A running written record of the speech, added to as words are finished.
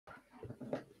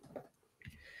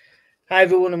Hi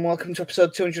everyone and welcome to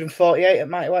episode 248 at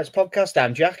Mighty White's podcast.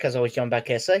 I'm Jack, as always joined by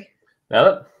KC.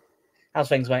 Hello. How's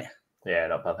things, mate? Yeah,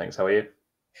 not bad, thanks. How are you?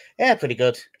 Yeah, pretty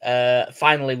good.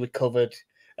 Finally recovered.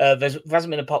 There hasn't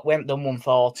been a pot. We haven't done one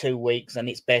for 2 weeks, and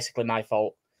it's basically my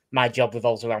fault. My job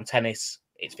revolves around tennis.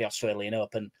 It's the Australian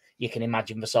Open. You can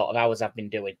imagine the sort of hours I've been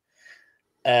doing.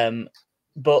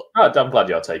 But I'm glad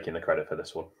you're taking the credit for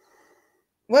this one.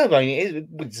 Well, I mean,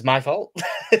 it's my fault.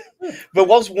 There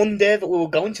was one day that we were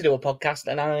going to do a podcast,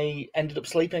 and I ended up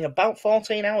sleeping about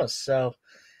 14 hours. So,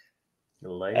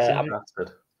 lazy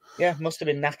bastard. Yeah, must have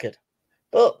been knackered.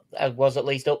 But I was at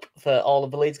least up for all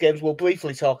of the Leeds games. We'll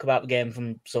briefly talk about the game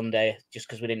from Sunday, just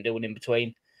because we didn't do one in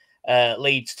between.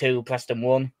 Leeds 2, Preston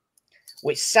 1,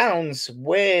 which sounds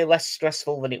way less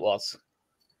stressful than it was.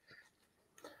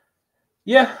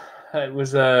 Yeah, it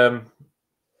was very,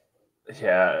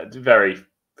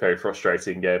 very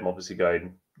frustrating game. Obviously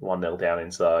going 1-0 down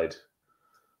inside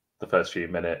the first few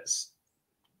minutes.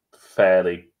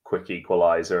 Fairly quick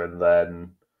equaliser, and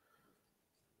then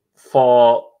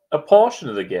for a portion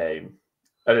of the game,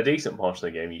 and a decent portion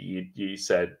of the game,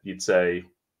 you'd say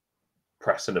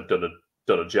Preston have done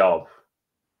a job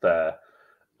there,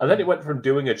 and then it went from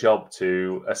doing a job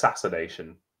to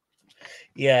assassination.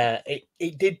 Yeah,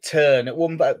 it did turn at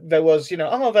one. But there was,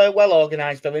 they're well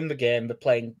organised. They're in the game.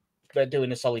 They're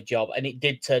doing a solid job, and it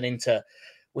did turn into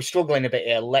we're struggling a bit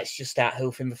here. Let's just start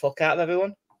hoofing the fuck out of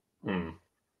everyone.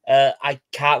 I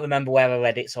can't remember where I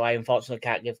read it, so I unfortunately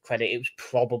can't give credit. It was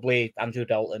probably Andrew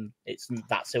Dalton.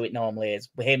 That's who it normally is.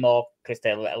 Him or Chris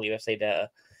Taylor at LUFC data.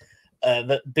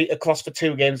 That beat across for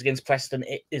 2 games against Preston.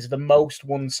 It is the most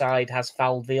one side has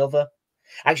fouled the other.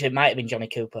 Actually, it might have been Johnny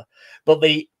Cooper, but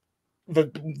the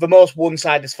most one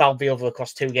side has fouled the other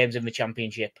across 2 games in the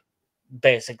Championship,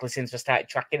 basically since they started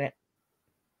tracking it.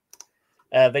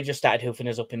 They just started hoofing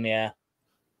us up in the air.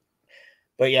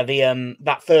 But yeah,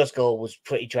 that first goal was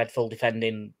pretty dreadful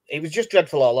defending. It was just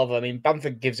dreadful all over. I mean,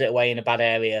 Bamford gives it away in a bad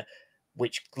area,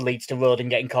 which leads to Roden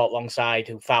getting caught alongside,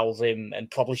 who fouls him and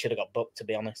probably should have got booked, to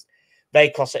be honest. They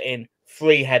cross it in.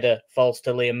 Free header falls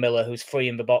to Liam Miller, who's free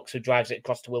in the box, who drives it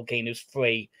across to Will Keane, who's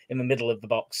free in the middle of the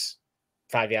box,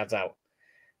 5 yards out.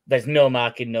 There's no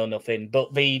marking, no nothing.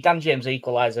 But the Dan James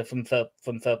equaliser from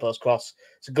third post cross,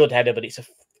 it's a good header, but it's a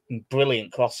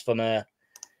brilliant cross from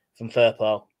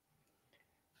Firpo.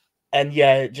 And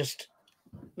yeah, just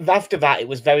after that, it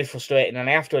was very frustrating. And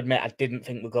I have to admit, I didn't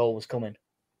think the goal was coming.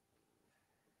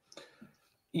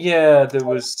 Yeah, there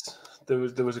was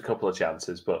a couple of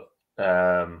chances, but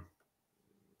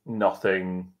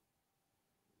nothing.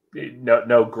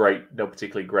 No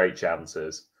particularly great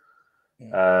chances.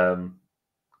 Yeah.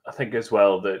 I think as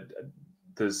well that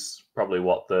there's probably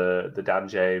the Dan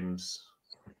James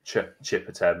chip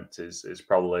attempt is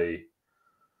probably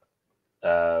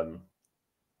I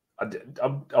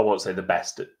won't say the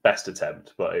best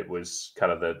attempt, but it was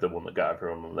kind of the one that got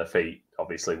everyone on their feet.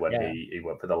 Obviously, when he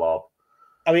went for the lob.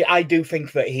 I mean, I do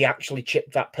think that he actually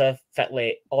chipped that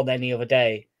perfectly on any other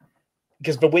day,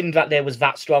 because the wind that day was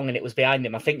that strong and it was behind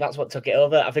him. I think that's what took it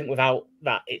over. I think without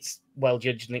that, it's well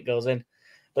judged and it goes in.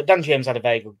 But Dan James had a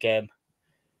very good game.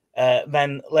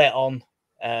 Then later on,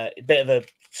 a bit of a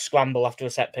scramble after a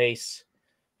set piece.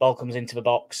 Ball comes into the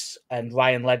box and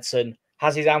Ryan Ledson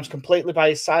has his arms completely by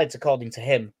his sides, according to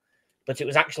him. But it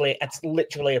was actually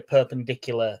literally a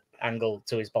perpendicular angle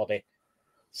to his body.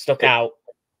 Stuck out.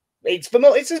 It's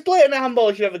as blatant a handball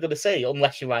as you're ever going to see,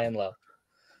 unless you're Ryan Lowe.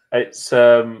 It's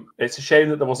a shame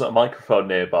that there wasn't a microphone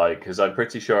nearby, because I'm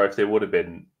pretty sure if there would have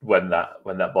been when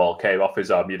that ball came off his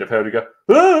arm, you'd have heard him go,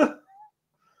 ah!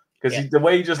 Because the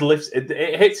way he just lifts it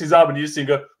hits his arm and you just see him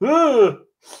go, ah!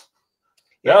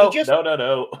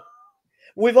 No.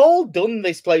 We've all done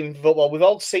this playing football. We've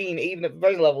all seen, even at the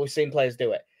very level, we've seen players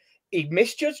do it. He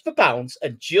misjudged the bounce,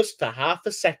 and just for half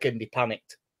a second, he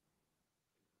panicked.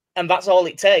 And that's all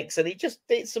it takes. And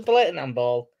it's a blatant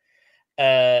handball.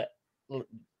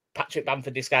 Patrick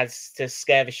Bamford decides to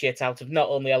scare the shit out of not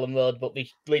only Ellen Road, but the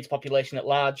Leeds population at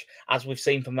large, as we've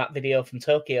seen from that video from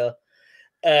Tokyo,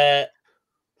 by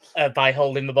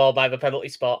holding the ball by the penalty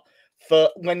spot. For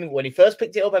when he first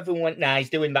picked it up, everyone went, nah,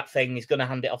 he's doing that thing. He's going to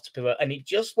hand it off to Pirot. And it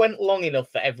just went long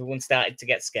enough that everyone started to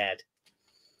get scared.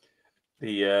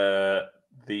 The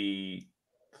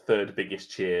third biggest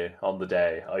cheer on the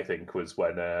day, I think, was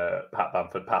when Pat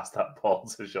Bamford passed that ball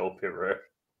to Joel Pirot.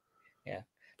 Yeah.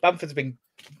 Bamford's been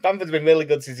really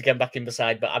good since he came back in the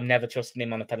side, but I'm never trusting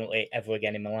him on a penalty ever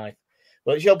again in my life.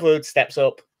 But Joel Pirot steps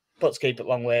up, puts keeper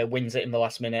long way, wins it in the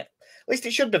last minute. At least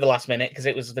it should be the last minute, because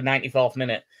it was the 94th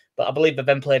minute. But I believe they've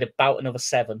then played about another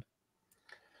 7.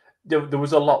 There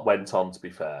was a lot went on, to be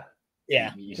fair.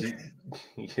 Yeah.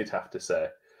 You'd have to say.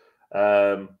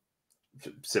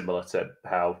 Similar to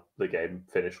how the game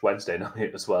finished Wednesday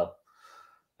night as well.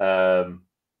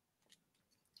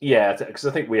 Yeah, because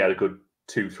I think we had a good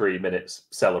 2-3 minutes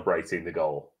celebrating the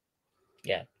goal.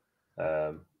 Yeah.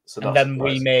 So and then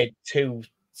we made 2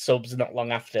 subs not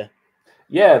long after.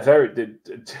 Yeah,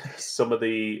 some of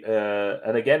the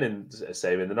and again in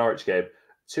the Norwich game,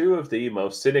 2 of the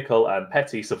most cynical and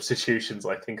petty substitutions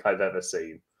I think I've ever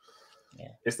seen.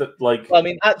 Yeah, is that like? Well, I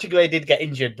mean, Archie did get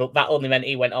injured, but that only meant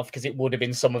he went off because it would have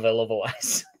been Somerville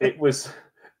otherwise. It was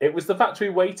the fact we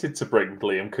waited to bring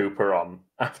Liam Cooper on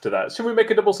after that. Should we make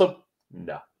a double sub?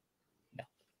 No.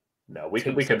 We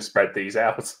can spread these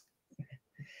out.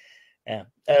 Yeah,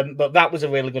 but that was a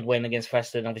really good win against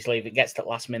Preston. Obviously, if it gets to the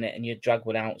last minute and you drag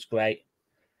one out, it's great.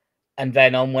 And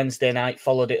then on Wednesday night,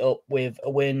 followed it up with a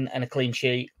win and a clean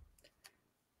sheet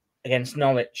against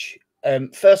Norwich.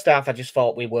 First half, I just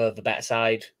thought we were the better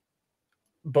side,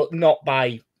 but not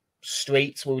by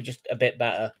streets. We were just a bit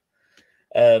better.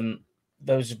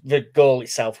 The goal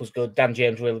itself was good. Dan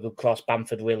James, really good cross.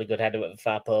 Bamford, really good header at the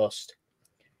far post.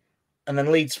 And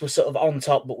then Leeds were sort of on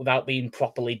top, but without being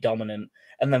properly dominant.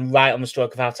 And then right on the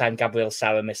stroke of half time, Gabriel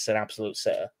Sara missed an absolute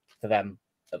sitter for them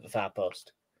at the far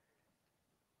post.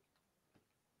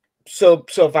 So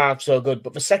far, so good.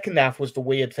 But the second half was the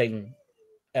weird thing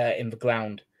in the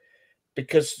ground,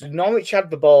 because Norwich had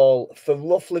the ball for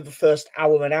roughly the first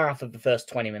hour and a half of the first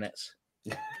 20 minutes.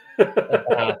 They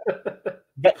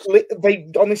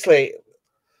honestly,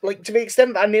 like, to the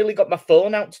extent that I nearly got my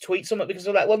phone out to tweet something, because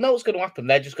they're like, well, no, what's going to happen?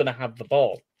 They're just going to have the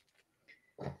ball.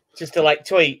 Just to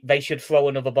tweet, they should throw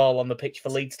another ball on the pitch for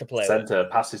Leeds to play. Centre,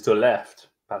 passes to left,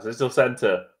 passes to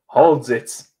centre, holds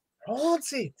it. But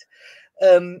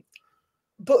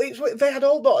they had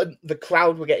all got, the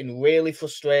crowd were getting really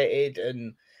frustrated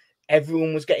and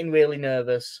everyone was getting really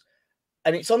nervous.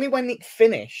 And it's only when it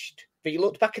finished that you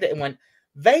looked back at it and went,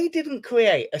 they didn't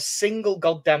create a single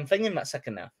goddamn thing in that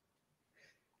second half.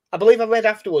 I believe I read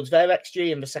afterwards, their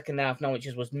XG in the second half,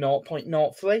 Norwich's was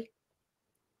 0.03.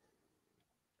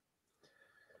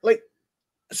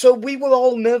 So we were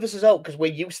all nervous as hell because we're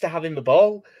used to having the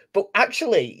ball. But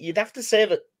actually, you'd have to say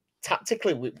that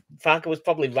tactically, Farke was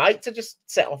probably right to just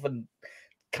set off and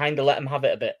kind of let them have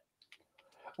it a bit.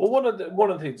 Well, one of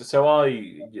the things. So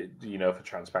I, for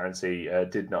transparency,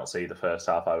 did not see the first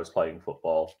half. I was playing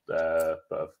football, but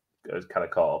I was kind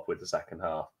of caught up with the second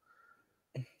half.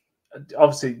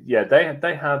 Obviously, yeah,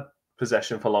 they had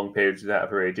possession for long periods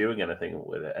without really doing anything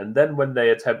with it. And then when they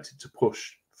attempted to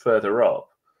push further up,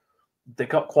 they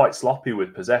got quite sloppy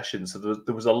with possession. So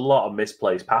there was a lot of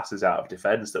misplaced passes out of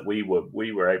defence that we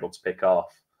were able to pick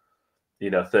off,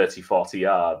 30, 40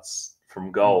 yards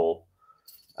from goal.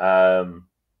 Really,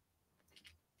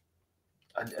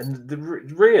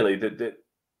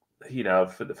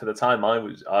 for the time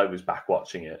I was back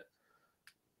watching it,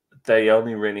 they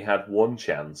only really had one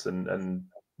chance, and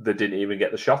they didn't even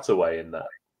get the shot away in that.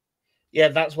 Yeah,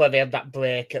 that's where they had that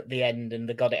break at the end, and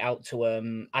they got it out to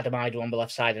Adam Ider on the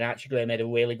left side, and Archie Gray made a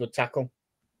really good tackle.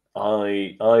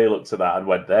 I looked at that and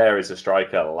went, there is a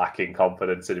striker lacking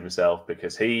confidence in himself,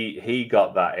 because he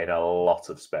got that in a lot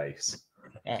of space.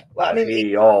 Yeah. Well,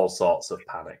 he all sorts of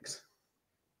panics.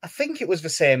 I think it was the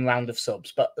same round of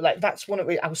subs, but that's one of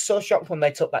I was so shocked when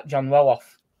they took that John Rowe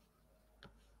off,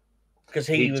 because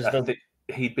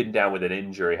he'd been down with an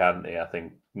injury, hadn't he? I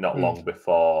think not long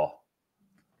before,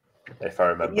 if I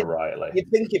remember rightly. You'd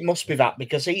think it must be that,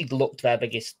 because he looked their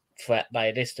biggest threat by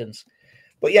a distance.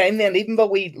 But yeah, in the end, even though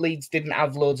Leeds didn't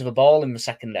have loads of a ball in the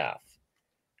second half,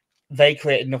 they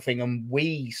created nothing, and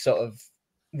we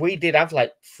did have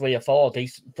 3 or 4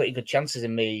 pretty good chances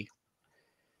in the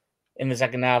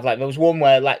second half. There was one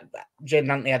where Jaden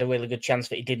Anthony had a really good chance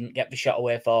that he didn't get the shot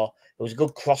away for. There was a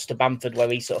good cross to Bamford where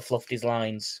he sort of fluffed his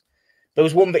lines. There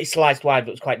was one that he sliced wide, but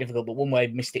it was quite difficult. But one where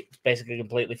he missed it basically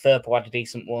completely. Firpo had a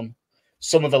decent one.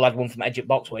 Somerville had one from edge of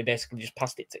box where he basically just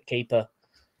passed it to the keeper.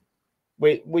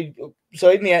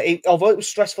 So in the end, although it was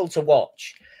stressful to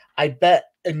watch, I bet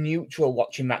a neutral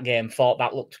watching that game thought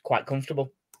that looked quite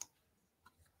comfortable.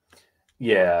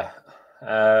 Yeah.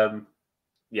 I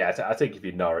think if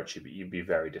you're Norwich, you'd be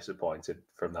very disappointed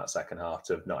from that second half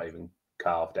to have not even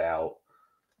carved out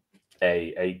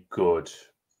a good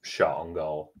shot on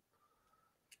goal.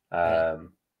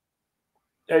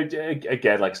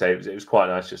 Again, like I say, it was quite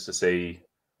nice just to see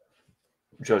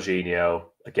Jorginho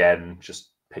again just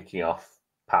picking off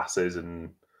passes, and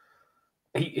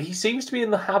he seems to be in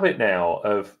the habit now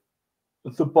of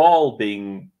the ball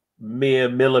being mere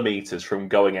millimeters from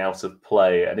going out of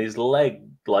play, and his leg,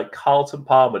 like Carlton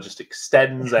Palmer, just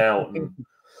extends out and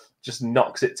just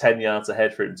knocks it 10 yards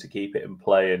ahead for him to keep it in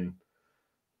play. And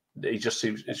he just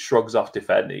seems it shrugs off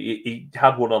defending. He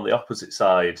had one on the opposite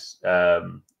side.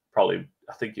 Probably,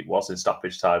 I think it was in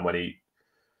stoppage time when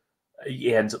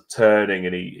he ends up turning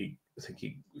and I think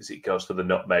he goes for the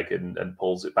nutmeg and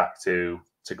pulls it back to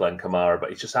Glenn Kamara, but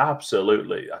he just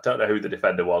absolutely, I don't know who the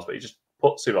defender was, but he just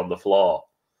puts him on the floor.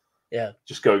 Yeah,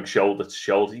 just going shoulder to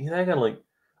shoulder. You're there going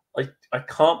like, I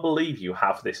can't believe you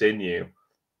have this in you,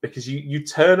 because you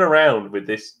turn around with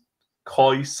this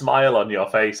coy smile on your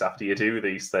face after you do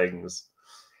these things.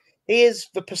 He is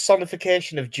the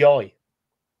personification of joy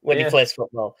when he plays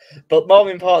football. But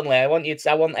more importantly, I want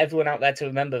everyone out there to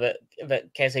remember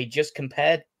that Casey just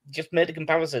made a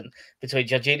comparison between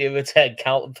Jorginho Rutter and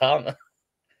Carlton Palmer.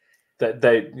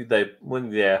 They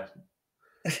win, yeah.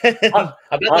 I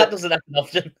bet that doesn't happen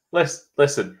often.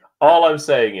 Listen. All I'm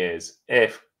saying is,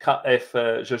 if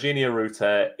Jorginho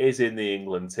Rutter is in the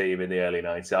England team in the early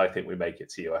 90s, I think we make it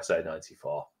to USA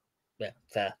 94. Yeah,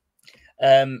 fair.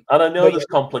 And I know there's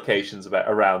complications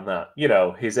around that,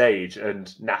 his age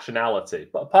and nationality.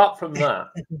 But apart from that,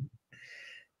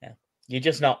 yeah, you're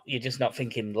just not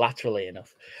thinking laterally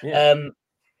enough. Yeah.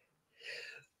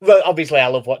 Well, obviously, I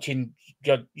love watching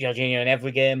Jorginho in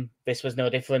every game. This was no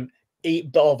different.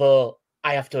 But although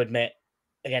I have to admit,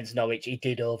 against Norwich, he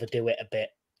did overdo it a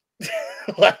bit.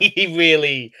 Like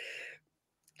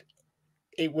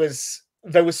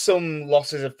there was some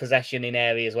losses of possession in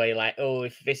areas where you're like, oh,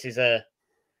 if this is an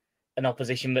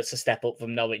opposition that's a step up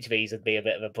from Norwich, these would be a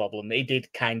bit of a problem. He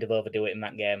did kind of overdo it in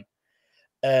that game.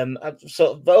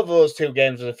 So over those two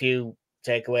games, with a few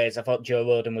takeaways, I thought Joe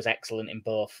Rodon was excellent in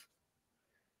both.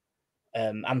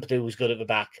 Ampadu was good at the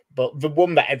back, but the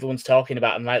one that everyone's talking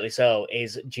about, and rightly so,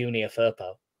 is Junior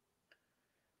Firpo.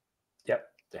 Yep,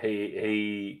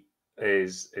 he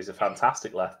is a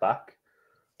fantastic left back.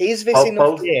 Is this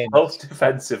enough games? Both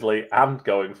defensively and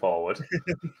going forward.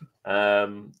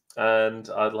 And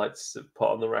I'd like to put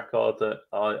on the record that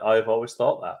I've always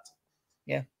thought that.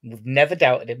 Yeah, we've never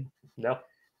doubted him. No.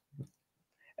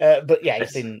 But yeah,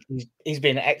 he's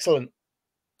been excellent.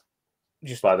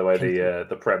 Just by the way,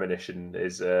 the premonition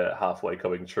is halfway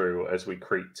coming true as we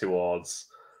creep towards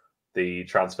the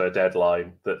transfer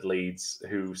deadline. That Leeds,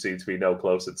 who seem to be no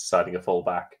closer to signing a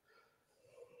fullback,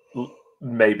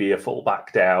 maybe a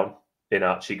fullback down in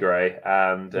Archie Gray,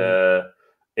 and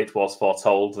it was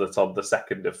foretold that on the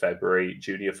 2nd of February,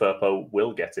 Junior Firpo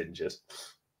will get injured.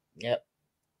 Yep,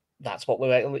 that's what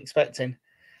we're expecting.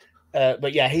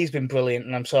 But yeah, he's been brilliant,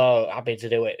 and I'm so happy to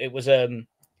do it. It was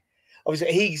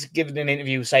obviously he's given an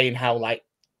interview saying how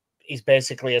he's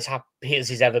basically as happy as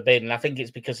he's ever been, and I think it's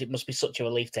because it must be such a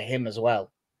relief to him as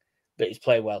well that he's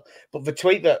played well. But the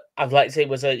tweet that I'd like to say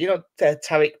was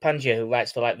Tariq Pandya, who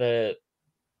writes for the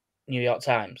New York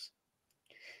Times.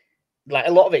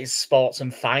 A lot of it is sports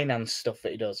and finance stuff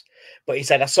that he does. But he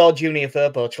said, I saw Junior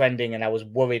Firpo trending and I was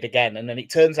worried again. And then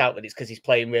it turns out that it's because he's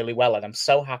playing really well, and I'm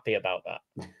so happy about that.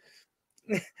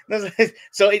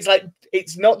 So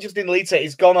it's not just in Leeds,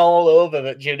 it's gone all over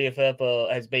that Junior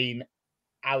Firpo has been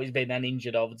how he's been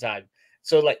injured all the time.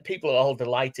 So people are all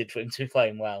delighted for him to be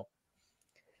playing well.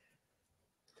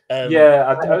 I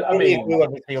mean,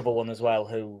 the other one as well,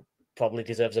 who probably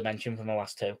deserves a mention from the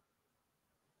last two.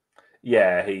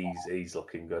 Yeah, he's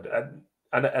looking good,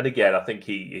 and again, I think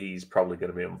he's probably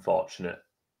going to be unfortunate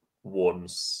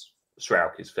once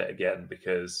Struijk is fit again,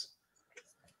 because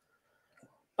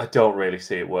I don't really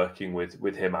see it working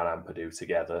with him and Ampadu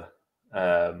together.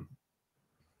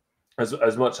 As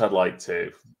much as I'd like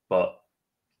to, but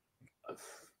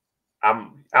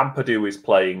Ampadu is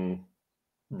playing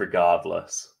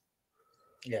regardless.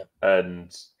 Yeah,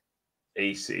 and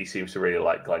he seems to really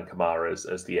like Glenn Kamara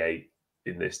as the 8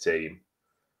 in this team.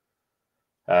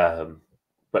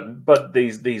 But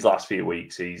these last few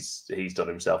weeks, he's done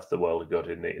himself the world of good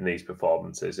in these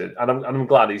performances, and I'm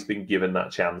glad he's been given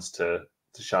that chance to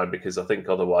shine, because I think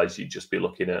otherwise you'd just be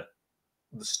looking at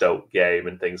the Stoke game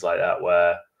and things like that,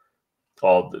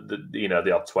 or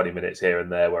the odd 20 minutes here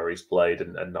and there where he's played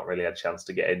and not really had a chance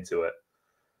to get into it.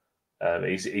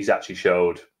 He's actually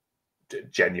showed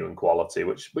genuine quality,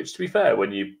 which to be fair,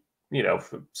 when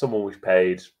for someone we've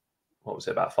paid, what was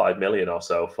it, about 5 million or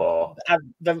so for?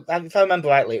 If I remember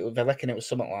rightly, I reckon it was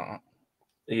something like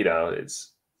that.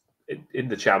 It's in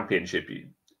the Championship.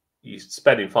 You're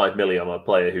spending 5 million on a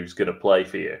player who's going to play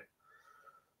for you.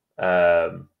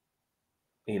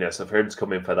 So for him to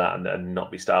come in for that and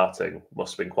not be starting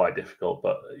must have been quite difficult.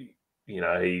 But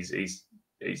he's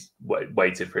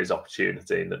waited for his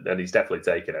opportunity, and he's definitely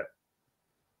taken it.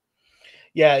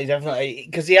 Yeah, definitely,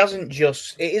 because it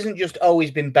isn't just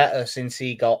always been better since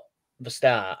he got the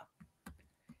start.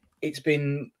 He's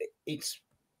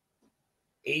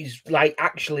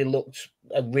actually looked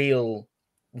a real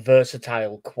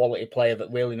versatile quality player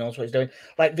that really knows what he's doing.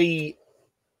 Like the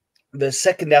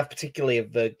second half, particularly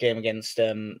of the game against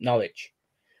Norwich,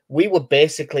 we were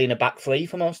basically in a back three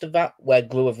for most of that, where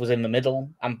Gluev was in the middle,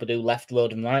 Ampadu left,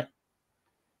 Loden right.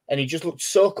 And he just looked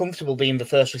so comfortable being the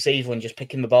first receiver and just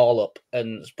picking the ball up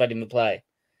and spreading the play.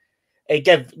 It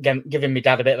giving me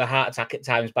dad a bit of a heart attack at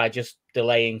times by just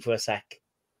delaying for a sec.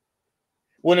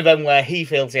 One of them where he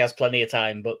feels he has plenty of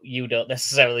time, but you don't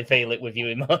necessarily feel it with your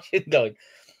emotion going.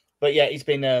 But yeah, it's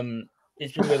been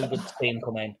really good to see him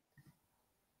come in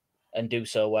and do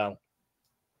so well.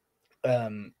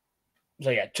 So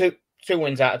yeah, two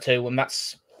wins out of 2, and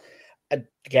that's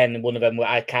again one of them where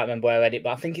I can't remember where I read it,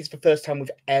 but I think it's the first time we've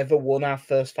ever won our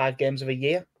first 5 games of a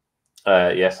year.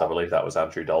 Yes, I believe that was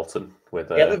Andrew Dalton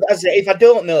with. Yeah, if I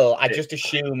don't know, I just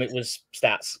assume it was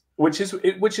stats. Which is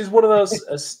one of those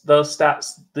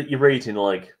stats that you read in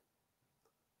like.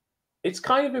 It's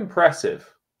kind of impressive.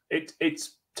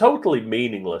 It's totally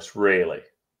meaningless, really.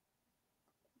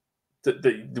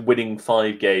 The winning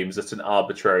 5 games at an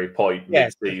arbitrary point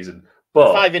mid-season,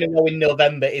 but 5 in a row in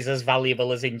November is as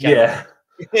valuable as in January.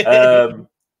 Yeah,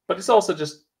 but it's also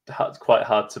just quite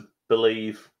hard to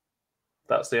believe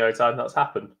that's the only time that's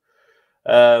happened.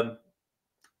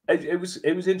 It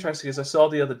was interesting as I saw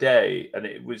the other day, and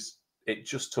it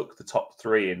just took the top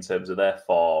 3 in terms of their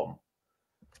form,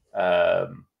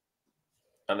 and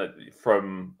I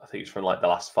think it's from like the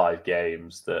last 5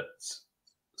 games that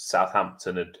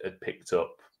Southampton had picked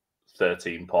up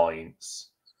 13 points.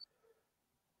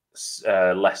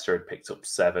 Leicester had picked up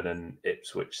 7 and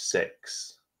Ipswich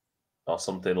 6 or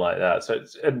something like that. So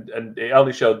and it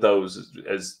only showed those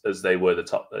as they were the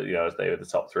top, as they were the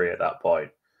top 3 at that point.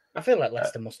 I feel like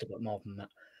Leicester must have got more than that.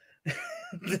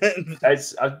 I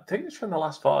think it's from the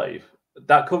last 5.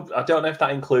 That could, I don't know if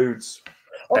that includes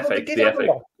the FA.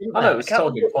 I know it was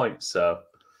target points. So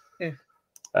yeah.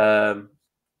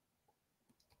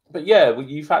 But yeah,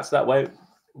 you factor that way.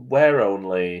 We're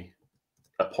only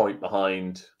a point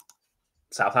behind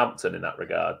Southampton in that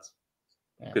regard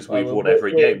because we've won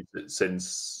every game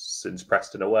since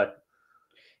Preston away.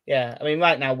 Yeah, I mean,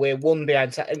 right now we're 1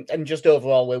 behind, and just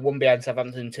overall we're 1 behind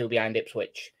Southampton, 2 behind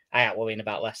Ipswich. I ain't worrying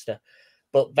about Leicester,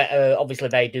 but obviously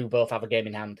they do both have a game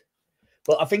in hand.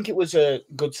 But I think it was a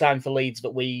good sign for Leeds that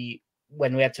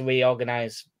when we had to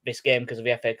reorganise this game because of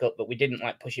the FA Cup, that we didn't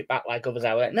like push it back like others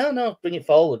are. Like, no, bring it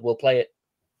forward. We'll play it.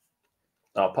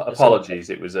 Oh,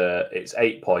 apologies. It's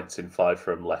 8 points in 5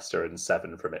 from Leicester and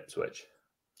 7 from Ipswich.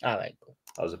 All right, cool.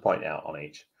 I was a point out on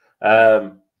each.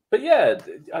 But yeah,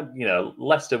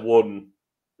 Leicester won,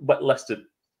 but Leicester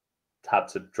had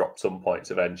to drop some points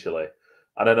eventually.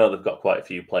 And I know they've got quite a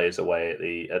few players away at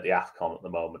the AFCON at the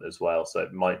moment as well, so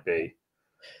it might be.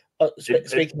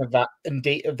 Speaking of that,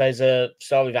 indeed, there's a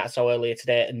story that I saw earlier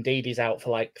today. Indeed, he's out for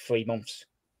like 3 months.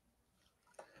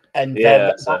 And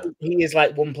he is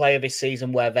like one player this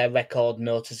season where their record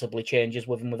noticeably changes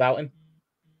with and without him.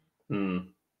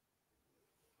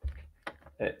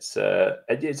 It's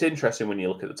interesting when you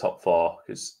look at the top 4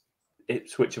 because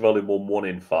Ipswich have only won 1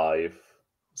 in 5.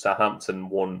 Southampton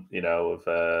won,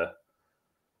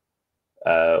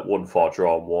 won 4,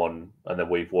 drawn 1, and then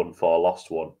we've won 4, lost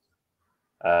 1.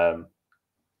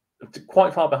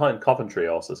 Quite far behind Coventry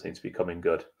also seems to be coming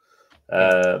good.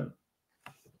 But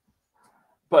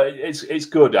it's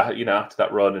good, after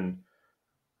that run, and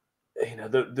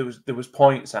there was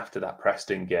points after that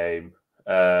Preston game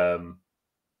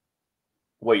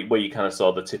where you kind of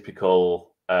saw the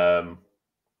typical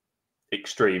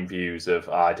extreme views of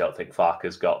I don't think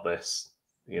Farke's got this.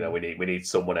 We need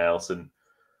someone else, and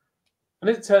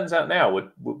it turns out now we're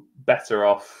better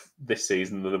off this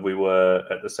season than we were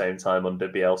at the same time under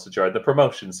Bielsa during the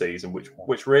promotion season,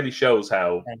 which really shows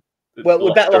how. Well,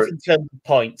 we're better off in terms of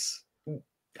points.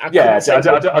 I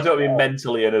don't mean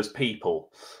mentally and as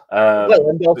people.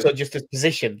 And also just as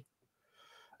position.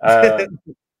 But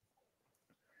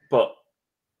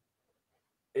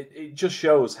it just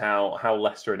shows how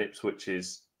Leicester and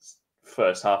Ipswich's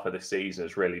first half of this season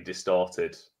has really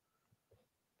distorted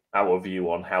our view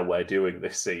on how we're doing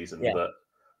this season. Yeah.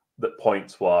 That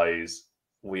points wise,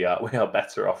 we are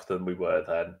better off than we were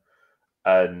then,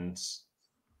 and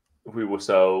we were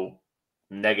so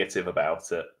negative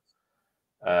about it.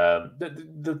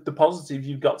 The positive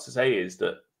you've got to say is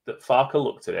that Farke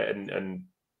looked at it and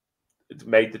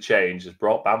made the change, has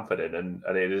brought Bamford in, and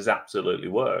it has absolutely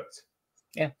worked.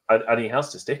 Yeah, and he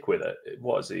has to stick with it.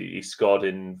 What is he? He scored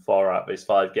in 4 out of his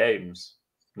 5 games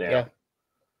now. Yeah.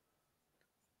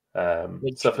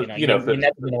 You're never going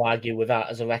to argue with that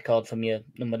as a record from your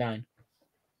number 9.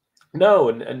 No,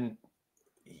 and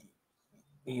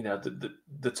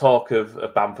the talk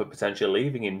of Bamford potentially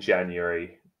leaving in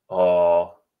January,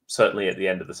 or certainly at the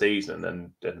end of the season,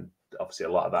 and obviously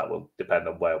a lot of that will depend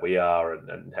on where we are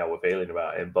and how we're feeling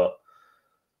about him. But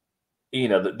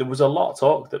there was a lot of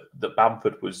talk that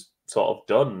Bamford was sort of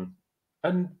done,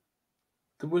 and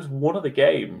there was one of the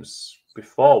games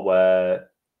before where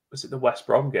was it the West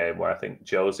Brom game where I think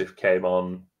Joseph came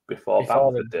on before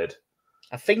Bamford did.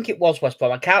 I think it was West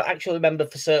Brom. I can't actually remember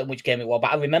for certain which game it was,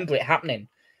 but I remember it happening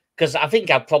because I think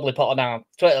I'd probably put on our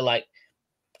Twitter like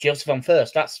Joseph on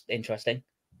first. That's interesting.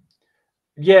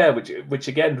 Yeah, which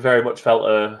again very much felt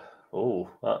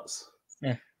that's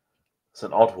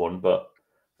an odd one, but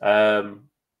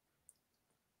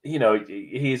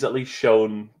he's at least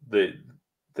shown that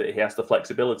he has the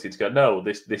flexibility to go, no,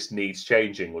 this needs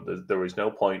changing. There is no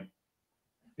point,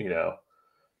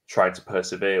 trying to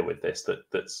persevere with this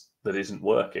that isn't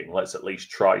working. Let's at least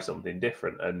try something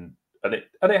different, and it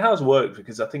has worked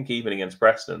because I think even against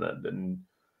Preston and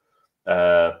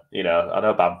I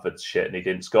know Bamford's shit and he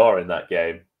didn't score in that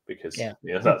game because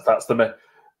that's the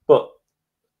but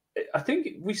I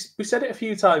think we said it a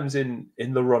few times in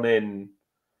the run in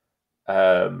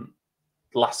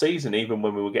last season, even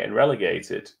when we were getting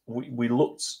relegated, we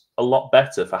looked a lot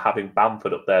better for having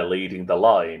Bamford up there leading the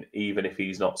line, even if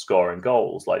he's not scoring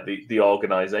goals. Like the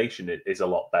organisation is a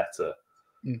lot better.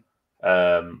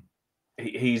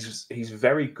 He's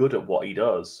very good at what he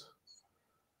does,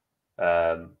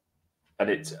 and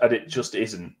it just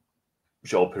isn't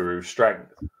Joel Perou's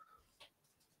strength.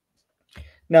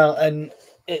 No, and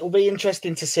it'll be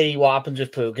interesting to see what happens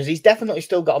with Peru because he's definitely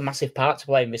still got a massive part to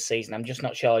play in this season. I'm just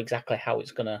not sure exactly how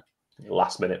it's gonna.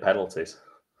 Last minute penalties.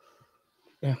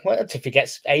 Well, if he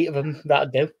gets 8 of them,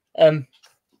 that'd do.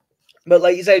 But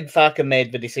like you said, Farke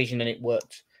made the decision and it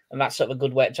worked, and that's sort of a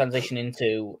good way to transition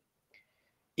into.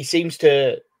 He seems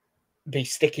to be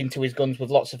sticking to his guns with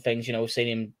lots of things. We've seen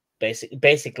him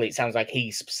basically. It sounds like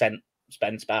he's sent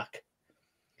Spence back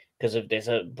because of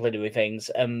disciplinary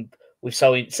things. We've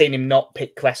seen him not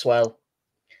pick Cresswell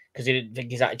because he didn't think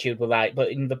his attitude was right.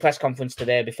 But in the press conference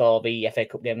today before the FA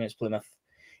Cup game against Plymouth,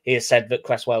 he has said that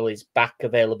Cresswell is back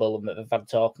available and that they've had a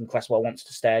talk and Cresswell wants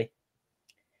to stay.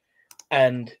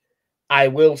 And I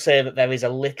will say that there is a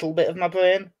little bit of my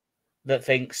brain that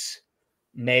thinks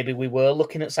maybe we were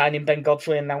looking at signing Ben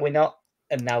Godfrey and now we're not.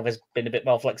 And now there's been a bit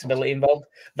more flexibility involved.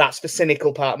 That's the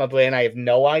cynical part of my brain. I have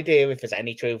no idea if there's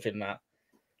any truth in that.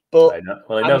 But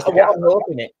what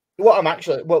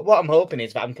I'm hoping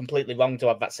is that I'm completely wrong to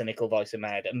have that cynical voice in my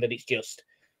head, and that it's just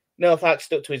Farke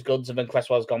stuck to his guns, and then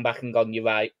Cresswell's gone back and gone, "You're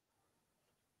right,"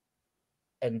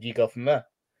 and you go from there.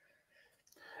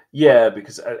 Yeah,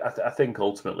 because I think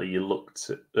ultimately you looked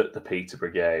at the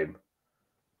Peterborough game,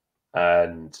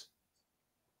 and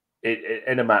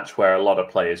in a match where a lot of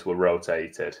players were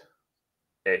rotated,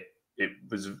 it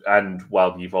was, and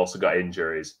while you've also got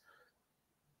injuries,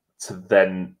 to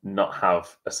then not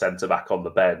have a centre back on the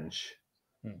bench,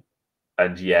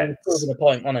 and yet the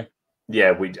point, wasn't it?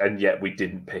 Yeah, we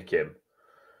didn't pick him.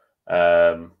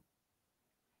 I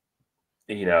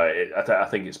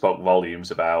think it spoke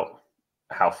volumes about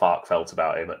how Farke felt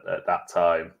about him at that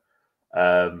time.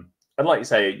 And like you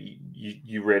say,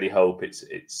 you really hope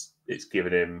it's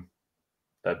given him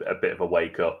a bit of a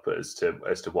wake up as to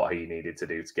what he needed to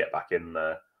do to get back in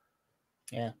there.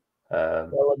 Yeah.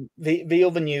 Well, the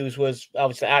other news was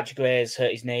obviously Archie Gray's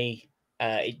hurt his knee.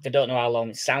 They don't know how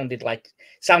long. It sounded like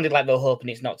they were hoping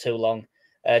it's not too long.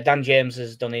 Dan James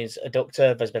has done his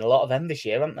adductor. There's been a lot of them this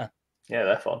year, haven't there? Yeah,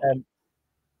 they're fun.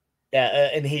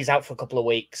 And he's out for a couple of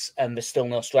weeks, and there's still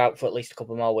no Strout for at least a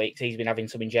couple more weeks. He's been having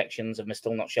some injections, and we're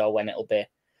still not sure when it'll be.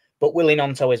 But Willie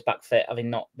Gnonto is back fit, having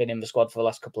not been in the squad for the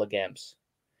last couple of games.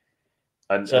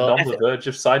 And on the verge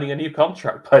of signing a new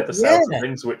contract by the sounds of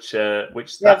things, which that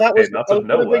came out of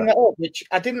nowhere. Bring that up, which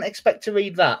I didn't expect to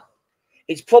read that.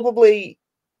 It's probably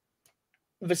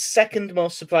the second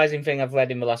most surprising thing I've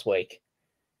read in the last week.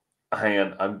 Hang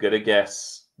on, I'm going to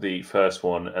guess the first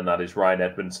one, and that is Ryan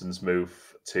Edmondson's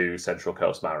move to Central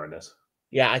Coast Mariners.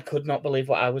 Yeah, I could not believe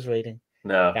what I was reading.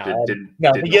 No, didn't see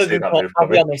that move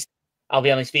coming. I'll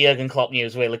be honest, the Jurgen Klopp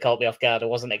news really caught me off guard. I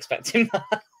wasn't expecting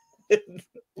that.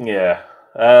 Yeah.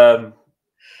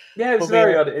 It was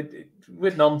very odd.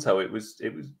 With Gnonto,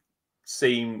 it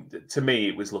seemed to me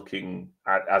it was looking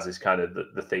at, as is kind of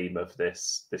the theme of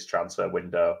this transfer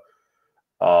window,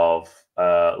 of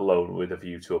loan with a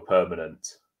view to a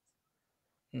permanent.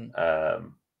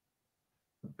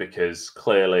 Because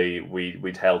clearly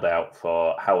we'd held out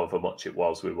for however much it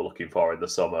was we were looking for in the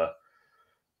summer,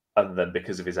 and then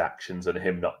because of his actions and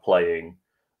him not playing,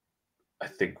 I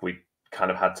think we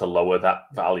kind of had to lower that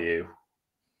value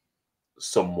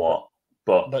somewhat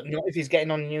But not if he's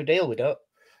getting on a new deal. We don't.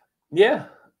 Yeah.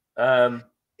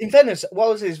 In fairness, what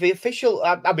was his the official?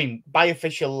 I mean, by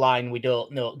official line, we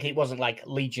don't know. It wasn't like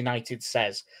Leeds United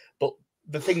says, but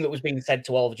the thing that was being said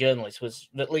to all the journalists was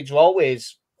that Leeds were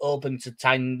always open to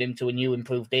tying him to a new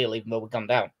improved deal, even though we've gone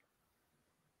down.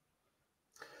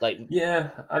 Like, yeah,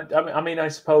 I mean, I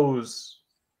suppose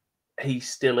he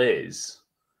still is.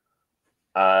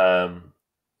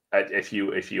 If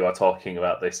you are talking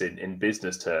about this in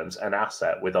business terms, an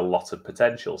asset with a lot of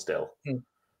potential still.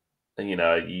 And,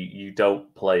 you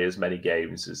don't play as many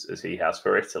games as he has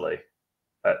for Italy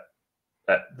at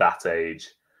that age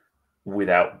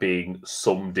without being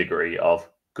some degree of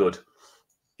good.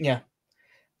 Yeah.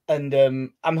 And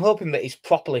I'm hoping that he's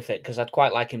properly fit, because I'd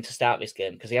quite like him to start this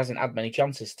game, because he hasn't had many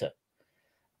chances to.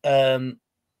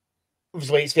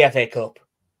 Obviously, it's the FA Cup.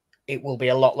 It will be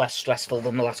a lot less stressful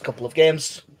than the last couple of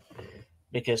games,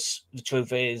 because the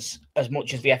truth is, as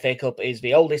much as the FA Cup is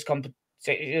the oldest competition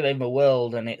in the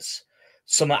world, and it's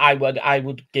something I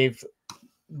would give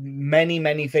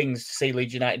many things to see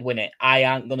Leeds United win it, I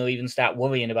aren't going to even start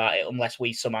worrying about it unless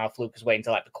we somehow fluke us way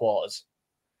into like the quarters.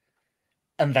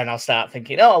 And then I'll start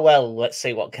thinking, oh, well, let's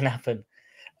see what can happen.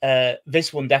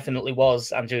 This one definitely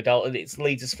was, Andrew Dalton. It's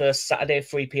Leeds' first Saturday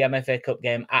 3 p.m. FA Cup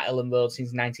game at Ellen Road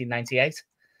since 1998.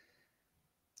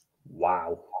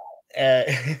 Wow.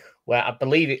 Where I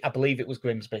believe it was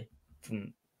Grimsby,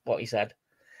 from what he said.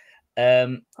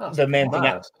 The main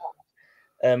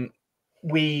thing,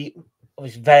 we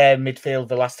was their midfield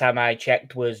the last time I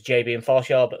checked was JB and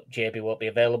Forshaw, but JB won't be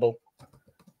available.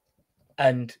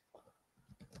 And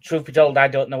truth be told, I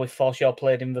don't know if Forshaw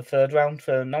played in the third round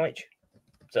for Norwich,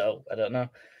 so I don't know.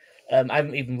 I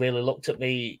haven't even really looked at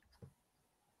the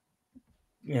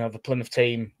Plymouth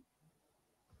team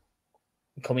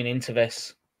coming into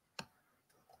this.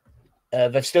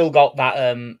 They've still got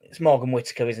that. It's Morgan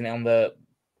Whittaker, isn't it,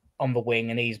 on the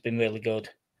wing, and he's been really good.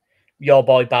 Your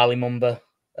boy Barley Mumba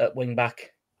at wing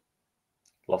back.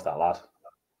 Love that lad.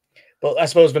 But I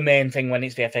suppose the main thing when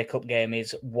it's the FA Cup game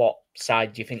is what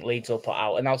side do you think Leeds will put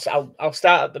out? And I'll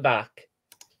start at the back.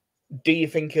 Do you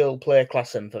think he'll play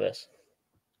Klassen for this?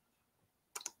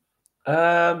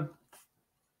 No,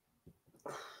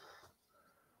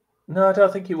 I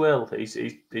don't think he will. He's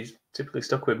typically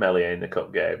stuck with Meslier in the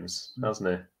cup games, hasn't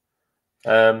he?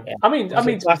 Yeah. I mean, to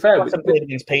be fair, Klassen played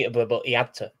against Peterborough, but he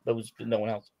had to. There was no one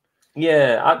else.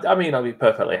 Yeah, I mean, I'd be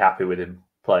perfectly happy with him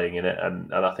playing in it,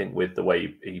 and I think with the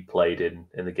way he played in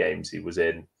the games he was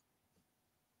in,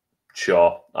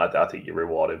 sure, I think you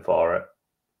reward him for it.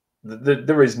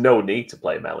 There is no need to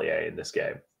play Meslier in this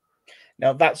game.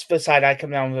 Now, that's the side I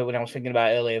come down with when I was thinking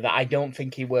about earlier, that I don't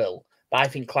think he will, but I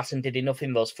think Klassen did enough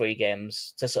in those 3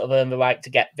 games to sort of earn the right to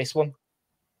get this one.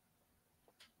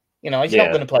 He's not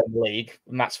going to play in the league,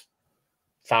 and that's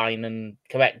fine and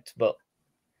correct, but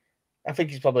I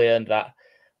think he's probably earned that.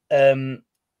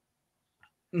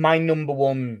 My number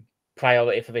one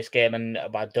priority for this game, and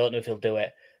I don't know if he'll do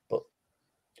it, but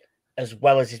as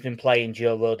well as he's been playing,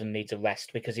 Joe Rodon needs a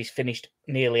rest, because he's finished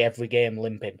nearly every game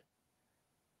limping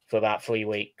for about 3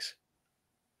 weeks.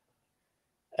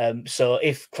 So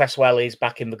if Cresswell is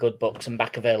back in the good books and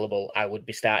back available, I would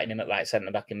be starting him at right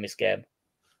centre back in this game.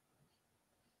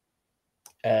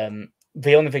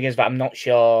 The only thing is that I'm not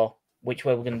sure which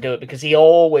way we're going to do it, because he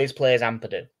always plays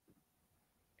Ampadu.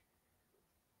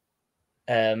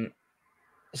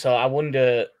 So I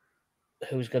wonder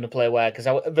who's going to play where, because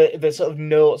the sort of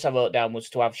notes I wrote down was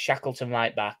to have Shackleton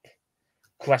right back,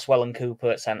 Cresswell and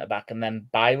Cooper at centre back, and then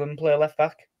Byram play left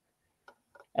back.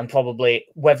 And probably,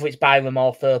 whether it's Byram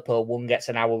or Firpo, one gets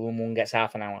an hour and one gets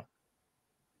half an hour.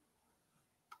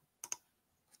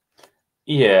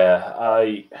 Yeah,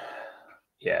 I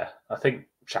think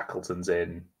Shackleton's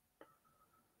in.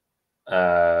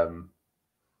 Or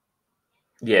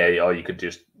you could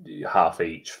just half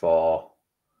each for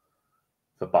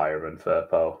Byram and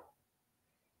Firpo.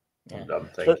 Yeah. I'm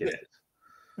thinking it.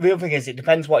 The other thing is, it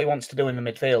depends what he wants to do in the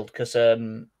midfield, because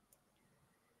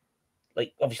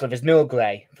obviously there's no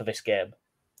Gray for this game.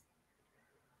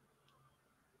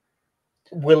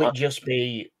 Will it just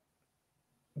be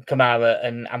Kamara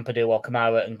and Ampadu, or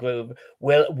Kamara and Groove?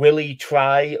 Will he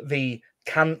try the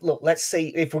let's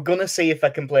see, if we're gonna see if they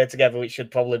can play together, it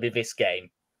should probably be this game.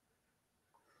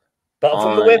 But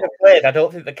from the way they played, I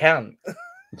don't think they can.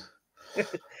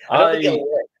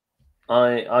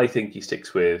 I think he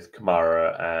sticks with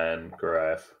Kamara and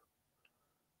Gruev.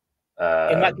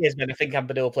 In that case, then I think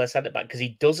Ampadu will play centre back, because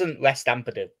he doesn't rest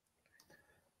Ampadu.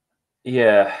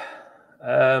 Yeah.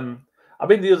 I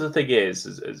mean, the other thing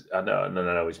is I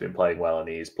know he's been playing well and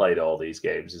he's played all these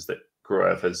games, is that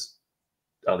Gruev has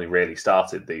only really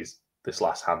started these this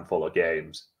last handful of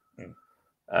games.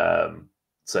 Mm.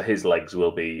 So his legs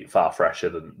will be far fresher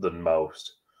than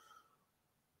most.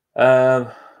 And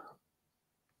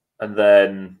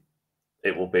then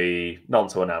it will be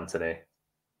Nonto and Anthony.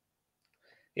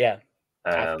 Yeah,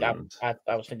 And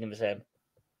I was thinking the same.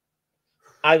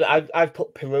 I've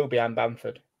put Peru behind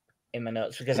Bamford in my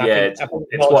notes because I think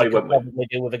it's what he could went with. probably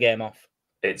do with a game off.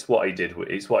 It's what he did.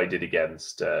 It's what he did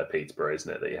against Peterborough,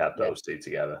 isn't it? That he had those two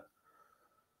together.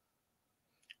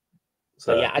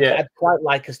 So but I'd quite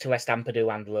like us to rest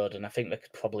Ampadu and Roden. I think they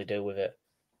could probably do with it.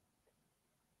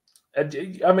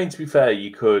 I mean, to be fair,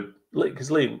 you could, because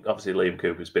Liam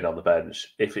Cooper's been on the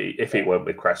bench. If he went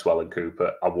with Cresswell and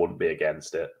Cooper, I wouldn't be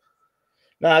against it.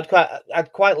 No, I'd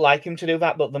quite like him to do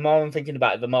that, but the more I'm thinking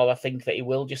about it, the more I think that he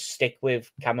will just stick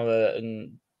with Camera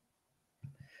and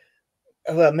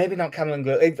well, maybe not Cameron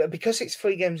Grove because it's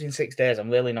 3 games in 6 days.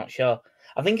 I'm really not sure.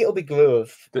 I think it'll be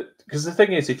Grove. Because the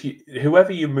thing is,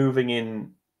 whoever you're moving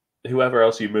in, whoever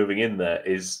else you're moving in there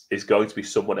is going to be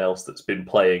someone else that's been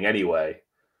playing anyway.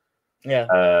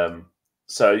 Yeah.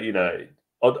 So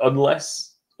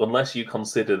unless you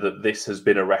consider that this has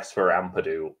been a rest for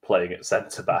Ampadu playing at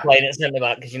centre back, because you're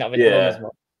not having to run as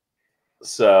much.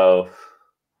 So,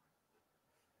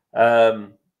 I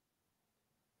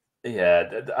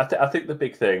think the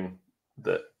big thing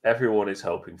that everyone is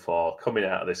hoping for coming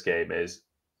out of this game is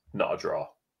not a draw.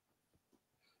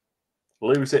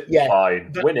 Lose it,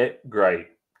 fine. Win it, great.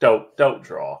 Don't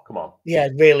draw. Come on. Yeah,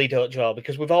 really don't draw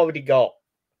because we've already got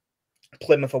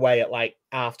Plymouth away at like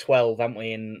 12:30, haven't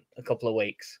we? In a couple of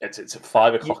weeks. It's at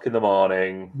 5 o'clock in the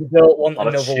morning. You don't want on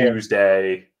another a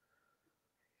Tuesday. One.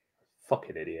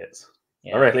 Fucking idiots.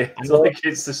 Yeah. Really,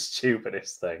 it's the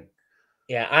stupidest thing.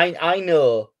 Yeah, I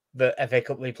know that FA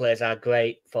Cup replays are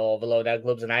great for the low-down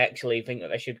clubs, and I actually think that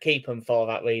they should keep them for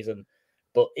that reason.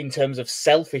 But in terms of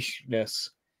selfishness,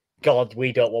 God,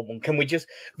 we don't want one. Can we just?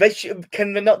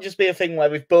 Can there not just be a thing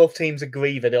where if both teams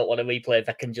agree they don't want to replay,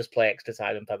 they can just play extra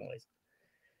time and penalties?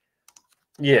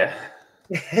 Yeah,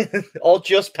 or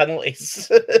just penalties,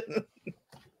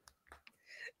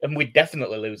 and we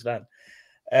definitely lose then.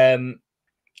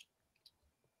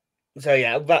 So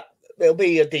yeah, it'll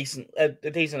be a decent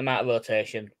amount of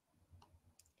rotation.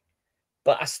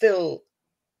 But I still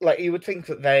you would think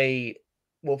that they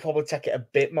will probably take it a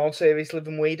bit more seriously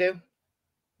than we do.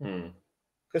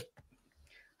 Because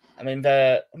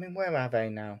where are they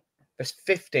now? There's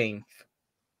 15th.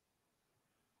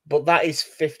 But that is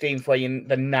 15th where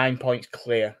they're 9 points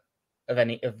clear of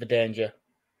any of the danger.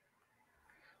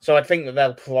 So I think that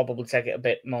they'll probably take it a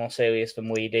bit more serious than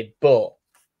we did. But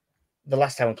the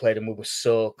last time we played them, we were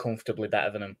so comfortably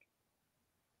better than them.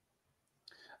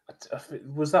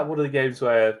 Was that one of the games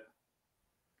where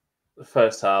the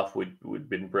first half we'd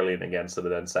been brilliant against them,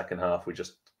 and then second half we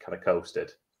just kind of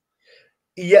coasted?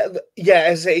 Yeah.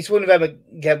 It's one of them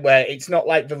again where it's not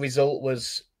like the result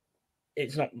was.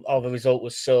 It's not. The result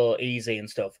was so easy and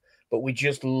stuff, but we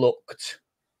just looked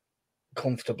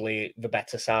comfortably the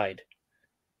better side.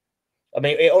 I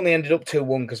mean, it only ended up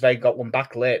 2-1 because they got one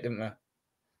back late, didn't they?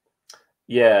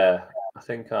 Yeah, I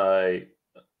think that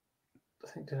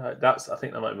might have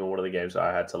been one of the games that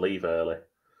I had to leave early.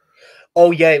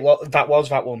 Oh yeah, that was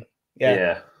that one.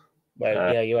 Yeah.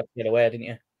 Well, you had to get away, didn't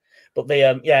you? But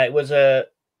it was a.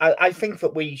 I think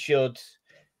that we should,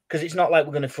 because it's not like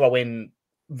we're going to throw in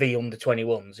the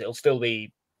under-21s. It'll still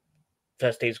be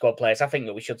first team squad players. I think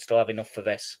that we should still have enough for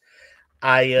this.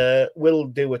 I will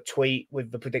do a tweet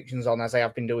with the predictions on, as I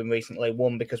have been doing recently.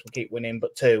 1, because we keep winning,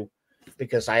 but 2,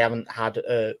 because I haven't had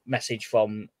a message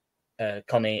from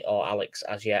Connie or Alex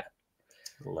as yet.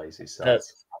 Lazy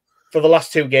sons. For the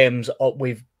last 2 games,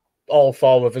 we've all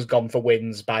 4 of us gone for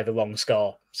wins by the wrong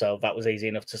score, so that was easy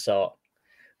enough to sort.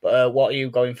 But what are you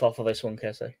going for this one,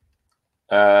 Casey?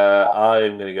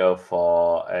 I'm going to go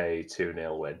for a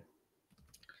 2-0 win.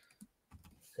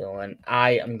 So, and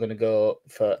I am going to go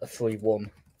for a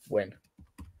 3-1 win.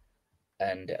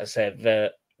 And as I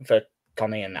say, for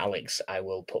Connie and Alex, I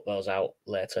will put those out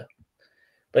later.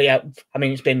 But yeah, I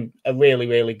mean, it's been a really,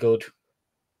 really good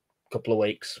couple of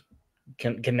weeks.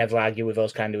 Can never argue with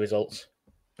those kind of results.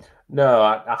 No,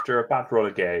 after a bad run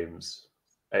of games,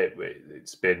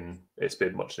 it's been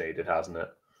much needed, hasn't it?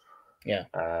 Yeah.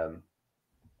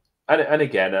 And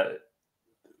again,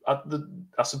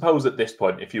 I suppose at this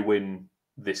point, if you win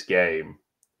this game,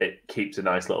 it keeps a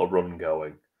nice little run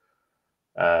going.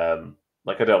 I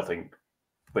don't think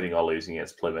winning or losing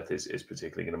against Plymouth is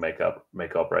particularly going to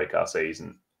make or break our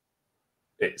season.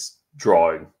 It's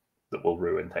drawing that will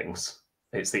ruin things.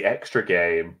 It's the extra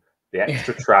game, the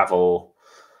extra travel.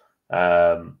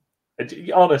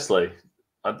 Honestly,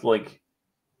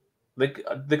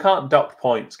 They can't dock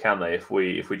points, can they? If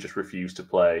we just refuse to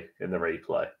play in the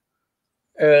replay.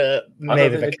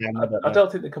 Maybe they can. I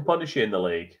don't think they can punish you in the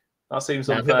league. That seems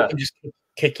unfair. They can just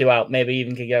kick you out. Maybe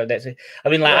even kick you out. I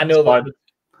mean, like, Yeah, I know that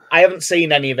I haven't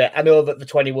seen any of it. I know that the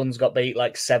 21s got beat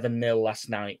like 7-0 last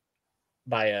night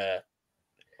by a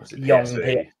young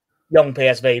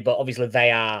PSV, but obviously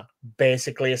they are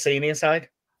basically a senior side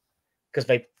because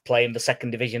they play in the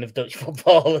second division of Dutch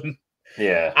football,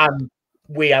 and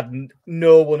we had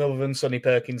no one other than Sonny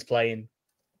Perkins playing.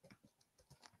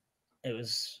 It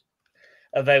was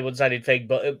a very one-sided thing,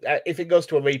 but if it goes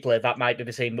to a replay, that might be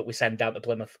the team that we send down to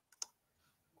Plymouth.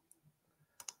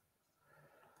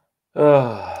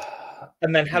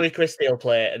 And then Harry Christie will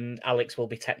play it, and Alex will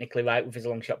be technically right with his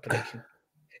long shot prediction.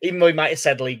 Even though he might have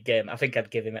said league game, I think I'd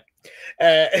give him it.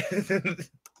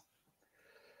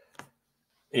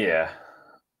 Yeah,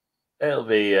 it'll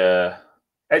be. To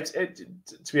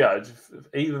be honest,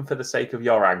 even for the sake of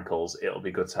your ankles, it'll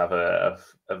be good to have a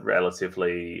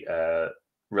relatively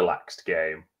relaxed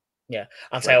game. Yeah,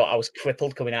 I'll tell you what, I was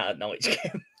crippled coming out at Norwich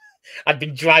game. I'd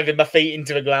been driving my feet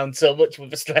into the ground so much with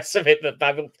the stress of it that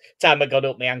by the time I got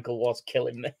up, my ankle was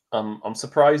killing me. I'm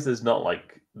surprised there's not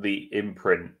like the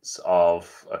imprints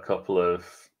of a couple of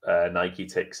Nike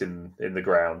ticks in the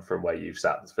ground from where you've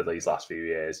sat for these last few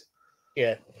years.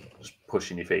 Yeah. Just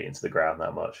pushing your feet into the ground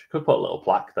that much. Could put a little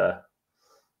plaque there.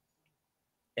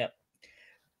 Yep.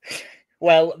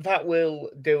 Well, that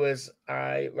will do us.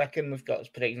 I reckon we've got us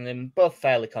predicting them both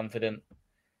fairly confident.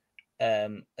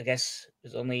 I guess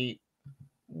there's only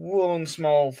one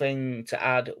small thing to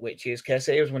add, which is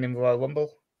KC was winning the Royal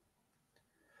Rumble.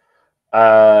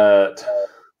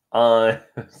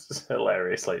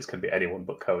 Hilariously, it's going to be anyone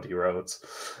but Cody Rhodes,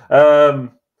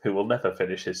 who will never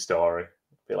finish his story.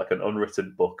 It'll be like an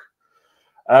unwritten book.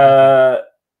 I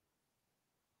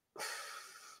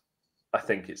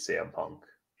think it's CM Punk.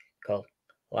 Cool.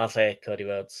 Well, I'll say Cody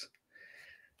Rhodes.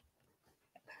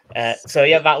 So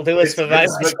yeah, that'll do us for that.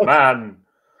 McMahon.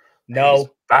 No, he's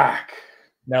back.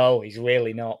 No, he's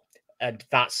really not, and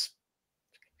that's.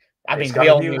 I mean, we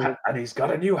all knew, and he's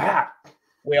got a new hat.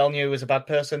 We all knew he was a bad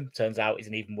person. Turns out he's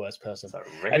an even worse person.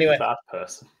 Really bad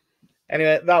person.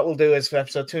 Anyway, that will do us for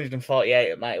episode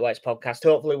 248 of Mighty White's podcast.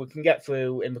 Hopefully, we can get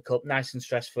through in the cup nice and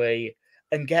stress-free,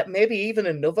 and get maybe even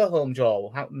another home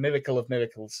draw. Miracle of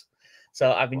miracles.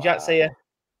 So I've been Jack. See ya.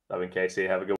 I've been Casey. Have a good.